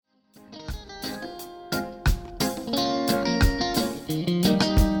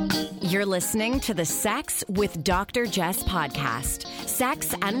You're listening to the Sex with Dr. Jess podcast.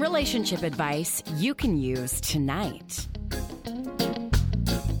 Sex and relationship advice you can use tonight.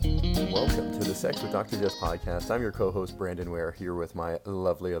 Welcome to the Sex with Dr. Jess podcast. I'm your co-host, Brandon Ware, here with my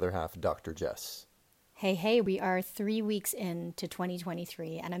lovely other half, Dr. Jess. Hey, we are 3 weeks into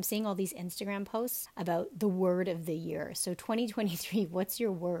 2023, and I'm seeing all these Instagram posts about the word of the year. So 2023, what's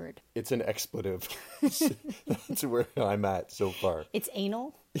your word? It's an expletive. That's where I'm at so far. It's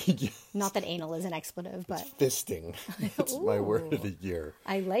anal? Yes. Not that anal is an expletive, but... It's fisting. That's my word of the year.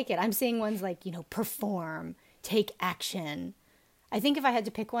 I like it. I'm seeing ones like, perform, take action. I think if I had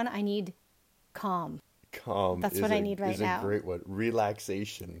to pick one, I need calm. Calm. That's what I need right now. Is a great one.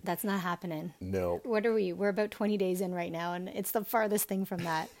 Relaxation. That's not happening. No. What are we? We're about 20 days in right now, and it's the farthest thing from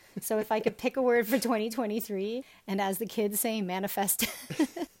that. So if I could pick a word for 2023, and as the kids say, manifest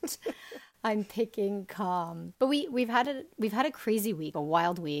it, I'm picking calm. But we've had a crazy week, a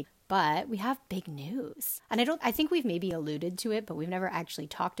wild week. But we have big news. And I think we've maybe alluded to it, but we've never actually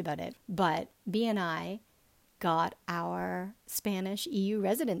talked about it. But B and I got our Spanish EU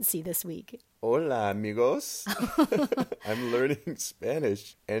residency this week. Hola, amigos. I'm learning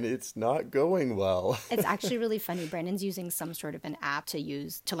Spanish, and it's not going well. It's actually really funny. Brandon's using some sort of an app to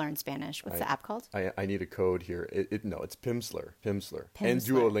learn Spanish. What's the app called? I need a code here. No, it's Pimsleur. And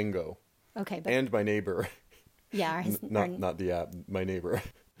Duolingo. Okay, but... And my neighbor. Yeah. Not the app, my neighbor.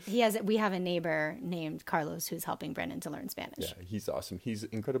 We have a neighbor named Carlos who's helping Brandon to learn Spanish. Yeah, he's awesome. He's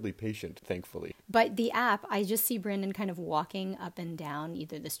incredibly patient, thankfully. But the app, I just see Brandon kind of walking up and down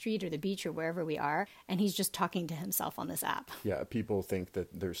either the street or the beach or wherever we are, and he's just talking to himself on this app. Yeah, people think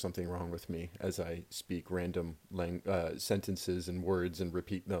that there's something wrong with me as I speak random sentences and words and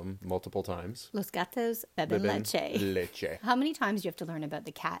repeat them multiple times. Los gatos beben leche. How many times do you have to learn about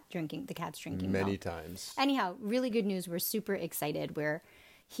the cat's drinking Many milk? times. Anyhow, really good news. We're super excited. We're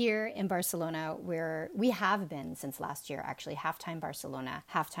here in Barcelona, where we have been since last year, actually, half-time Barcelona,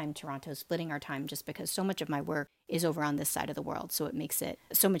 half-time Toronto, splitting our time just because so much of my work is over on this side of the world. So it makes it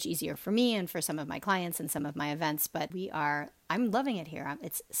so much easier for me and for some of my clients and some of my events. But I'm loving it here.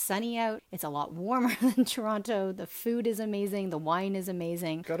 It's sunny out. It's a lot warmer than Toronto. The food is amazing. The wine is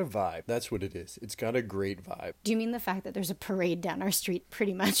amazing. Got a vibe. That's what it is. It's got a great vibe. Do you mean the fact that there's a parade down our street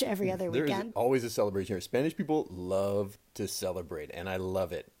pretty much every other weekend? There's always a celebration here. Spanish people love to celebrate, and I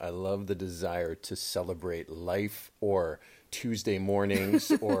love it. I love the desire to celebrate life or Tuesday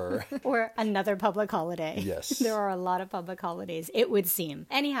mornings or... or another public holiday. Yes. There are a lot of public holidays, it would seem.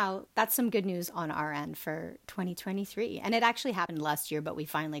 Anyhow, that's some good news on our end for 2023. And it actually happened last year, but we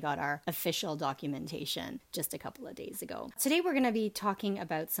finally got our official documentation just a couple of days ago. Today we're going to be talking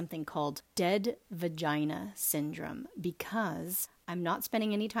about something called dead vagina syndrome, because I'm not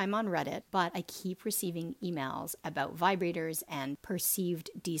spending any time on Reddit, but I keep receiving emails about vibrators and perceived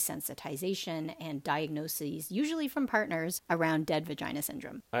desensitization and diagnoses, usually from partners, around dead vagina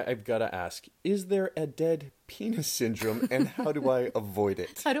syndrome. I've got to ask, is there a dead penis syndrome, and how do I avoid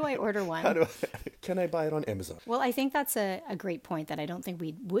it? How do I order one? Can I buy it on Amazon? Well, I think that's a great point, that I don't think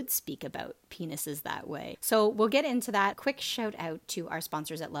we would speak about penises that way. So we'll get into that. Quick shout out to our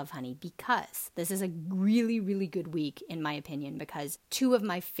sponsors at Lovehoney, because this is a really, really good week, in my opinion, because two of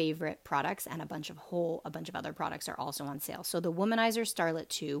my favorite products and a bunch of other products are also on sale. So the Womanizer Starlet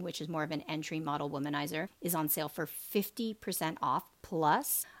 2, which is more of an entry model womanizer, is on sale for 50% off.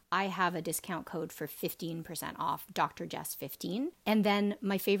 Plus, I have a discount code for 15% off, Dr. Jess 15. And then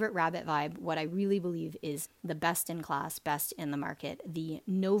my favorite rabbit vibe, what I really believe is the best in class, best in the market, the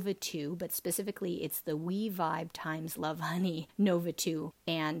Nova 2, but specifically it's the We Vibe times Lovehoney Nova 2.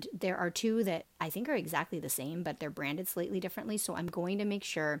 And there are two that I think are exactly the same, but they're branded slightly differently. So I'm going to make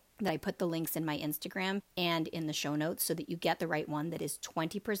sure that I put the links in my Instagram and in the show notes so that you get the right one that is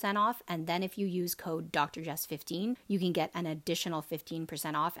 20% off. And then if you use code Dr. Jess 15, you can get an additional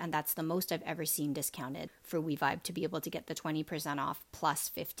 15% off. And that's the most I've ever seen discounted for WeVibe, to be able to get the 20% off plus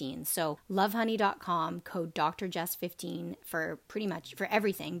 15. So lovehoney.com, code Dr. Jess 15 for pretty much for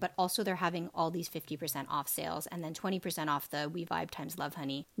everything, but also they're having all these 50% off sales, and then 20% off the WeVibe times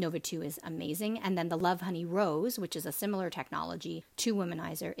Lovehoney Nova 2 is amazing. And then the Lovehoney Rose, which is a similar technology to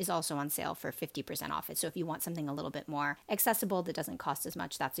Womanizer, is also on sale for 50% off it. So if you want something a little bit more accessible that doesn't cost as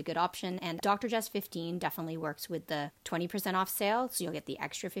much, that's a good option. And Dr. Jess 15 definitely works with the 20% off sale, so you'll get the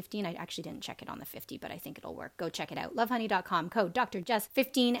extra 15. I actually didn't check it on the 50, but I think it'll work. Go check it out. Lovehoney.com, code Dr. Jess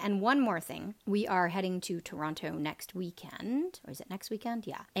 15. And one more thing, we are heading to Toronto next weekend. Or is it next weekend?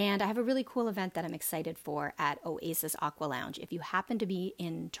 Yeah. And I have a really cool event that I'm excited for at Oasis Aqua Lounge. If you happen to be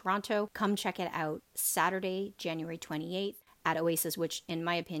in Toronto, come check it out Saturday, January 28th at Oasis, which in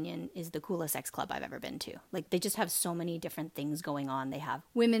my opinion is the coolest sex club I've ever been to. Like, they just have so many different things going on. They have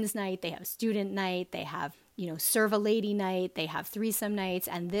women's night, they have student night, they have, serve a lady night, they have threesome nights,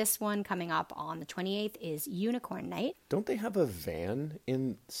 and this one coming up on the 28th is unicorn night. Don't they have a van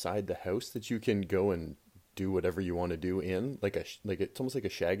inside the house that you can go and do whatever you want to do in, like it's almost like a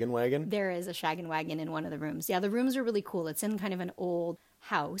shaggin' wagon? There is a shaggin' wagon in one of the rooms. Yeah, the rooms are really cool. It's in kind of an old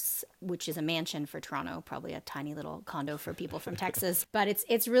house, which is a mansion for Toronto, probably a tiny little condo for people from Texas. But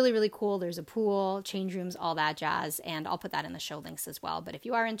it's really, really cool. There's a pool, change rooms, all that jazz, and I'll put that in the show links as well. But if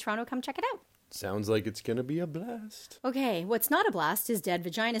you are in Toronto, come check it out. Sounds like it's going to be a blast. Okay, what's not a blast is dead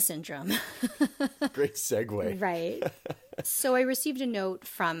vagina syndrome. Great segue. Right. So I received a note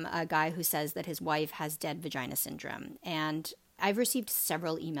from a guy who says that his wife has dead vagina syndrome. And I've received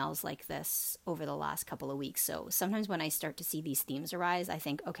several emails like this over the last couple of weeks. So sometimes when I start to see these themes arise, I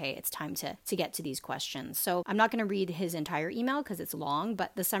think, okay, it's time to get to these questions. So I'm not going to read his entire email because it's long,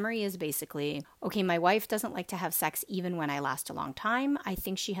 but the summary is basically, okay, my wife doesn't like to have sex even when I last a long time. I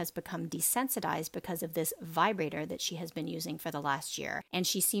think she has become desensitized because of this vibrator that she has been using for the last year. And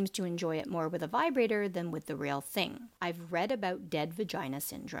she seems to enjoy it more with a vibrator than with the real thing. I've read about dead vagina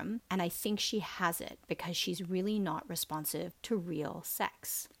syndrome, and I think she has it because she's really not responsive to real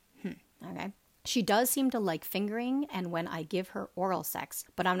sex. Okay. She does seem to like fingering and when I give her oral sex,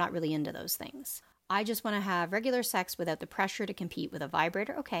 but I'm not really into those things. I just want to have regular sex without the pressure to compete with a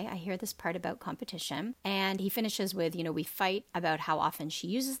vibrator. Okay, I hear this part about competition. And he finishes with, we fight about how often she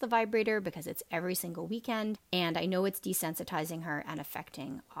uses the vibrator because it's every single weekend. And I know it's desensitizing her and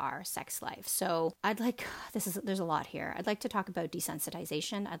affecting our sex life. So there's a lot here. I'd like to talk about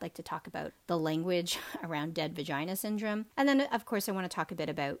desensitization. I'd like to talk about the language around dead vagina syndrome. And then, of course, I want to talk a bit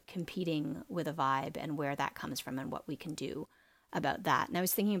about competing with a vibe and where that comes from and what we can do about that. And I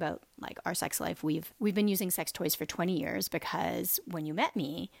was thinking about our sex life. We've been using sex toys for 20 years because when you met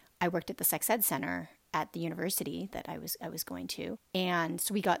me, I worked at the sex ed center at the university that I was going to. And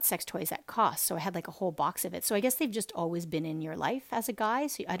so we got sex toys at cost. So I had a whole box of it. So I guess they've just always been in your life as a guy.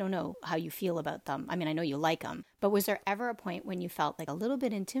 So I don't know how you feel about them. I mean, I know you like them, but was there ever a point when you felt a little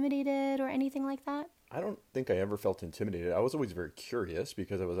bit intimidated or anything like that? I don't think I ever felt intimidated. I was always very curious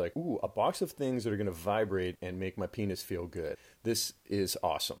because I was like, ooh, a box of things that are going to vibrate and make my penis feel good. This is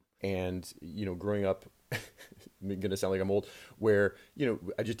awesome. And, growing up, I'm going to sound like I'm old, where,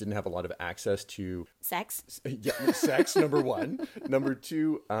 I just didn't have a lot of access to sex. Yeah, sex, number one. Number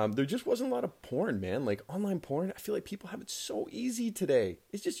two, there just wasn't a lot of porn, man. Online porn, I feel like people have it so easy today.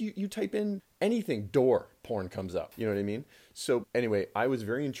 It's just you type in anything, door, porn comes up. You know what I mean? So anyway, I was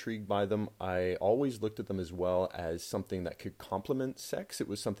very intrigued by them. I always looked at them as well as something that could complement sex. It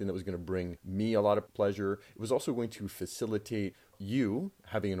was something that was going to bring me a lot of pleasure. It was also going to facilitate you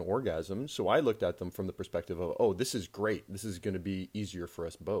having an orgasm. So I looked at them from the perspective of, oh, this is great. This is going to be easier for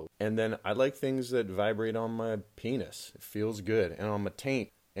us both. And then I like things that vibrate on my penis. It feels good. And on my taint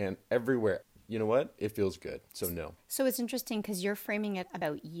and everywhere. You know what? It feels good. So no. So it's interesting because you're framing it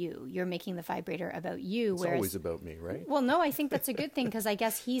about you. You're making the vibrator about you. It's always about me, right? Well, no, I think that's a good thing because I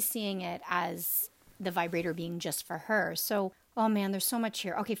guess he's seeing it as the vibrator being just for her. So, oh man, there's so much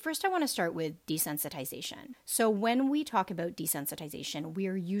here. Okay, first I want to start with desensitization. So when we talk about desensitization, we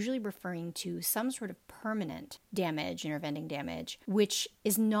are usually referring to some sort of permanent damage, interventing damage, which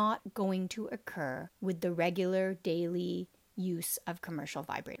is not going to occur with the regular daily use of commercial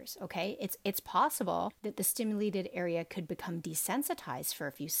vibrators, okay? It's possible that the stimulated area could become desensitized for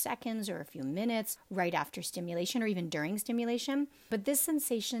a few seconds or a few minutes right after stimulation or even during stimulation, but this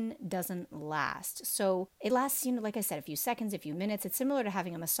sensation doesn't last. So it lasts, like I said, a few seconds, a few minutes. It's similar to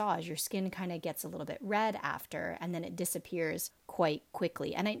having a massage. Your skin kind of gets a little bit red after, and then it disappears quite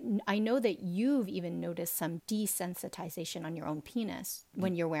quickly. And I know that you've even noticed some desensitization on your own penis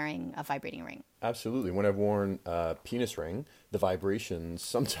when you're wearing a vibrating ring. Absolutely. When I've worn a penis ring, the vibrations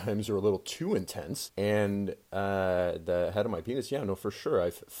sometimes are a little too intense. And the head of my penis, yeah, no, for sure,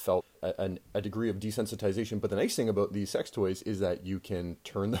 I've felt a degree of desensitization. But the nice thing about these sex toys is that you can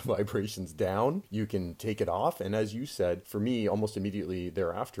turn the vibrations down, you can take it off. And as you said, for me, almost immediately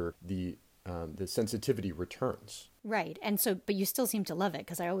thereafter, the sensitivity returns. Right. And so, but you still seem to love it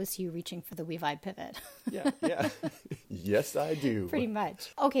because I always see you reaching for the WeVibe pivot. Yeah. Yes, I do. Pretty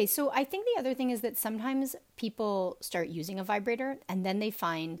much. Okay. So I think the other thing is that sometimes people start using a vibrator and then they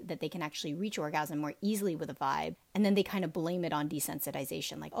find that they can actually reach orgasm more easily with a vibe. And then they kind of blame it on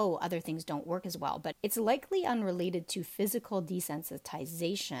desensitization, like, oh, other things don't work as well. But it's likely unrelated to physical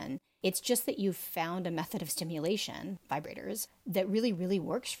desensitization. It's just that you've found a method of stimulation, vibrators, that really, really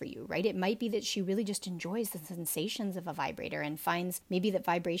works for you, right? It might be that she really just enjoys the sensations of a vibrator and finds maybe that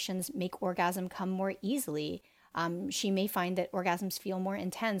vibrations make orgasm come more easily. She may find that orgasms feel more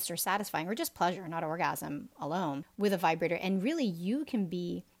intense or satisfying, or just pleasure, not orgasm alone, with a vibrator. And really, you can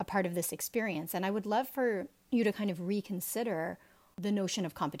be a part of this experience. And I would love for you to kind of reconsider the notion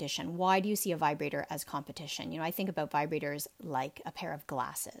of competition. Why do you see a vibrator as competition? I think about vibrators like a pair of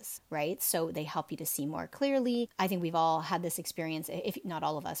glasses, right? So they help you to see more clearly. I think we've all had this experience, if not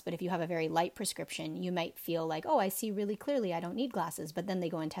all of us, but if you have a very light prescription, you might feel like, oh, I see really clearly, I don't need glasses. But then they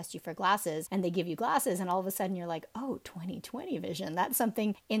go and test you for glasses and they give you glasses, and all of a sudden you're like, oh, 20/20 vision. That's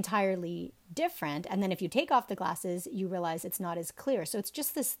something entirely different. And then if you take off the glasses, you realize it's not as clear. So it's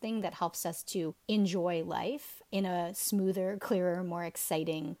just this thing that helps us to enjoy life in a smoother, clearer, more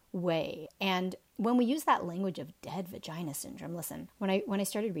exciting way. And when we use that language of dead vagina syndrome, listen, when I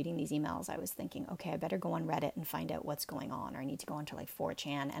started reading these emails, I was thinking, okay, I better go on Reddit and find out what's going on, or I need to go onto like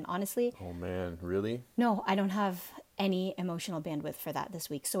 4chan. And honestly, oh man, really? No, I don't have any emotional bandwidth for that this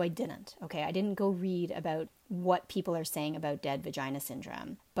week. So I didn't. Okay. I didn't go read about what people are saying about dead vagina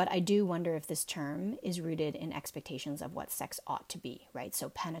syndrome. But I do wonder if this term is rooted in expectations of what sex ought to be, right? So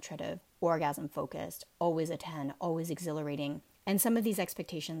penetrative, orgasm focused, always a 10, always exhilarating. And some of these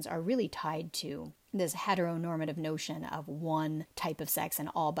expectations are really tied to this heteronormative notion of one type of sex and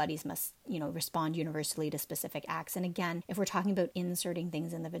all bodies must, respond universally to specific acts. And again, if we're talking about inserting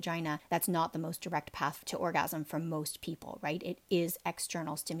things in the vagina, that's not the most direct path to orgasm for most people, right? It is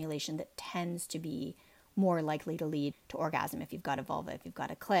external stimulation that tends to be more likely to lead to orgasm if you've got a vulva, if you've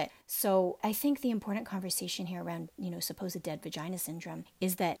got a clit. So I think the important conversation here around, supposed dead vagina syndrome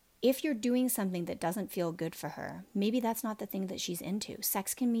is that if you're doing something that doesn't feel good for her, maybe that's not the thing that she's into.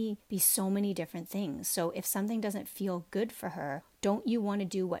 Sex can be so many different things. So if something doesn't feel good for her, don't you want to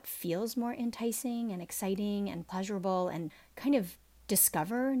do what feels more enticing and exciting and pleasurable and kind of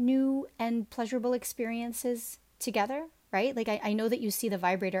discover new and pleasurable experiences together, right? Like I know that you see the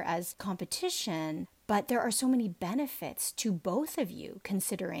vibrator as competition, but there are so many benefits to both of you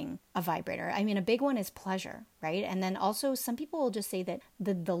considering a vibrator. I mean, a big one is pleasure, right? And then also some people will just say that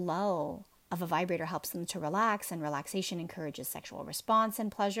the lull of a vibrator helps them to relax, and relaxation encourages sexual response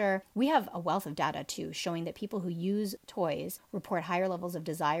and pleasure. We have a wealth of data too showing that people who use toys report higher levels of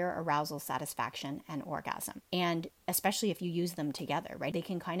desire, arousal, satisfaction, and orgasm. And especially if you use them together, right? They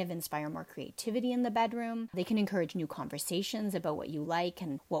can kind of inspire more creativity in the bedroom. They can encourage new conversations about what you like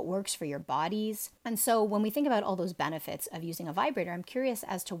and what works for your bodies. And so when we think about all those benefits of using a vibrator, I'm curious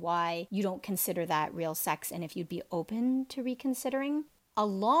as to why you don't consider that real sex and if you'd be open to reconsidering.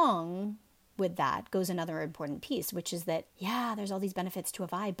 Along with that goes another important piece, which is that, yeah, there's all these benefits to a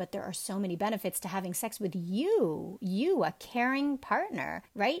vibe, but there are so many benefits to having sex with you, a caring partner,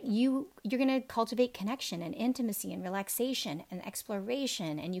 right? You're going to cultivate connection and intimacy and relaxation and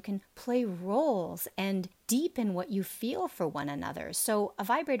exploration, and you can play roles and deepen what you feel for one another. So a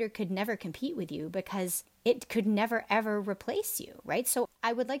vibrator could never compete with you because it could never ever replace you, right? So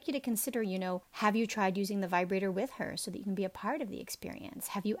I would like you to consider, have you tried using the vibrator with her so that you can be a part of the experience?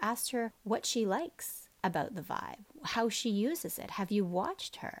 Have you asked her what she likes about the vibe, how she uses it? Have you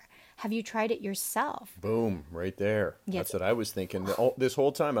watched her? Have you tried it yourself? Boom, right there. Yes. That's what I was thinking. This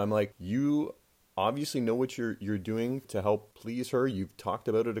whole time, I'm like, you obviously know what you're doing to help please her. You've talked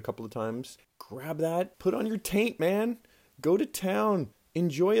about it a couple of times. Grab that, put on your taint, man. Go to town.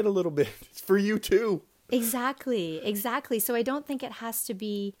 Enjoy it a little bit. It's for you too. Exactly. So I don't think it has to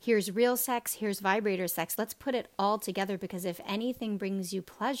be, here's real sex, here's vibrator sex. Let's put it all together, because if anything brings you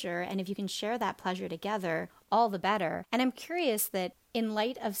pleasure, and if you can share that pleasure together, all the better. And I'm curious that in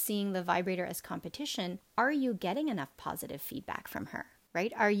light of seeing the vibrator as competition, are you getting enough positive feedback from her?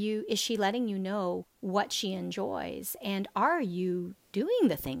 Right? Is she letting you know what she enjoys? And are you doing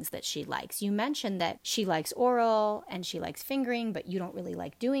the things that she likes? You mentioned that she likes oral and she likes fingering, but you don't really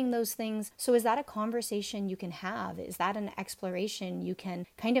like doing those things. So is that a conversation you can have? Is that an exploration you can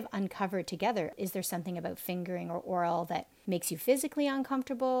kind of uncover together? Is there something about fingering or oral that makes you physically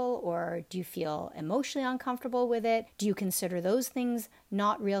uncomfortable, or do you feel emotionally uncomfortable with it? Do you consider those things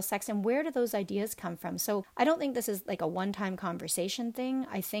not real sex? And where do those ideas come from? So I don't think this is like a one-time conversation thing.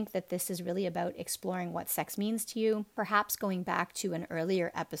 I think that this is really about exploring what sex means to you, perhaps going back to an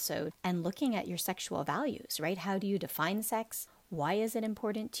earlier episode and looking at your sexual values, right? How do you define sex? Why is it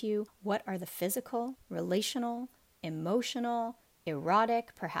important to you? What are the physical, relational, emotional,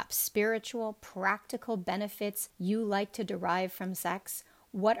 erotic, perhaps spiritual, practical benefits you like to derive from sex?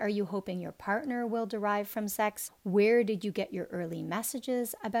 What are you hoping your partner will derive from sex? Where did you get your early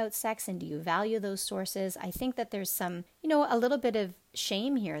messages about sex, and do you value those sources? I think that there's some, a little bit of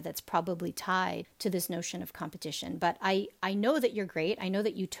shame here that's probably tied to this notion of competition. But I know that you're great. I know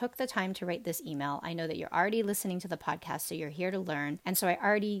that you took the time to write this email. I know that you're already listening to the podcast, so you're here to learn. And so I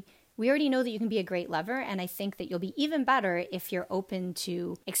already we already know that you can be a great lover. And I think that you'll be even better if you're open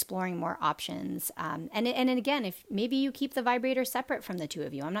to exploring more options. And again, if maybe you keep the vibrator separate from the two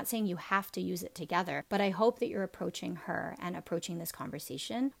of you. I'm not saying you have to use it together, but I hope that you're approaching her and approaching this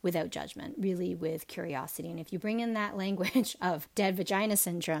conversation without judgment, really with curiosity. And if you bring in that language of dead vagina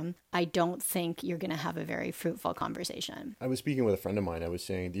syndrome, I don't think you're going to have a very fruitful conversation. I was speaking with a friend of mine, I was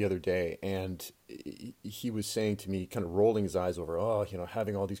saying the other day, and he was saying to me, kind of rolling his eyes over,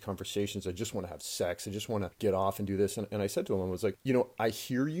 having all these conversations, I just want to have sex, I just want to get off and do this. And I said to him, I was like, I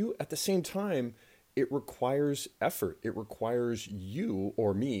hear you. At the same time, it requires effort. It requires you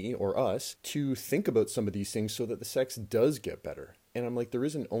or me or us to think about some of these things so that the sex does get better. And I'm like, there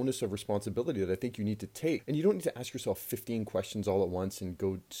is an onus of responsibility that I think you need to take. And you don't need to ask yourself 15 questions all at once and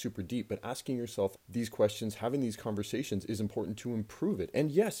go super deep, but asking yourself these questions, having these conversations is important to improve it. And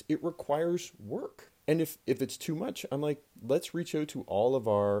yes, it requires work. And if it's too much, I'm like, let's reach out to all of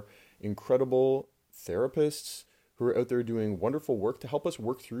our incredible therapists who are out there doing wonderful work to help us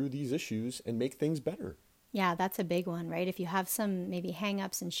work through these issues and make things better. Yeah, that's a big one, right? If you have some maybe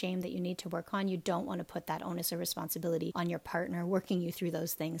hang-ups and shame that you need to work on, you don't want to put that onus or responsibility on your partner working you through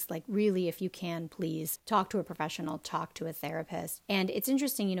those things. Like really, if you can, please talk to a professional, talk to a therapist. And it's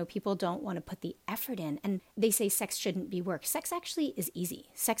interesting, people don't want to put the effort in, and they say sex shouldn't be work. Sex actually is easy.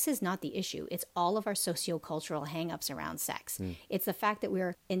 Sex is not the issue. It's all of our socio-cultural hang-ups around sex. It's the fact that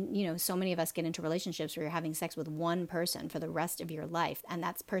we're in, so many of us get into relationships where you're having sex with one person for the rest of your life. And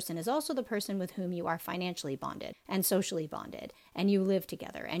that person is also the person with whom you are financially bonded and socially bonded, and you live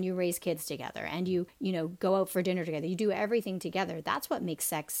together and you raise kids together and you go out for dinner together, you do everything together. That's what makes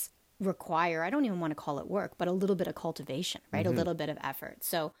sex require, I don't even want to call it work, but a little bit of cultivation, right? A little bit of effort.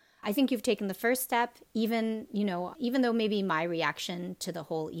 So I think you've taken the first step, even though maybe my reaction to the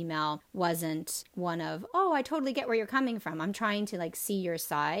whole email wasn't one of, oh, I totally get where you're coming from. I'm trying to see your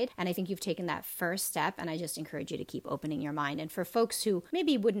side. And I think you've taken that first step. And I just encourage you to keep opening your mind. And for folks who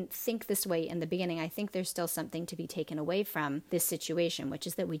maybe wouldn't think this way in the beginning, I think there's still something to be taken away from this situation, which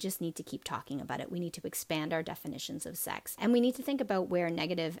is that we just need to keep talking about it. We need to expand our definitions of sex. And we need to think about where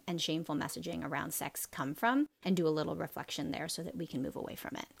negative and shameful messaging around sex come from and do a little reflection there so that we can move away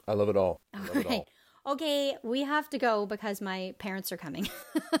from it. I love it all. Okay, we have to go because my parents are coming.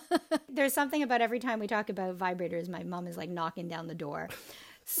 There's something about every time we talk about vibrators, my mom is knocking down the door.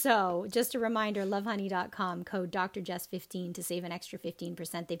 So just a reminder, lovehoney.com, code DrJess15 to save an extra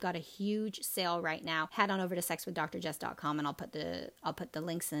 15%. They've got a huge sale right now. Head on over to sexwithdrjess.com and I'll put the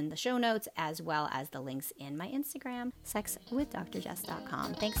links in the show notes as well as the links in my Instagram,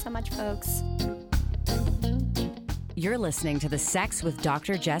 sexwithdrjess.com. Thanks so much, folks. You're listening to the Sex with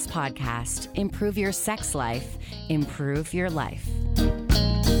Dr. Jess podcast. Improve your sex life. Improve your life.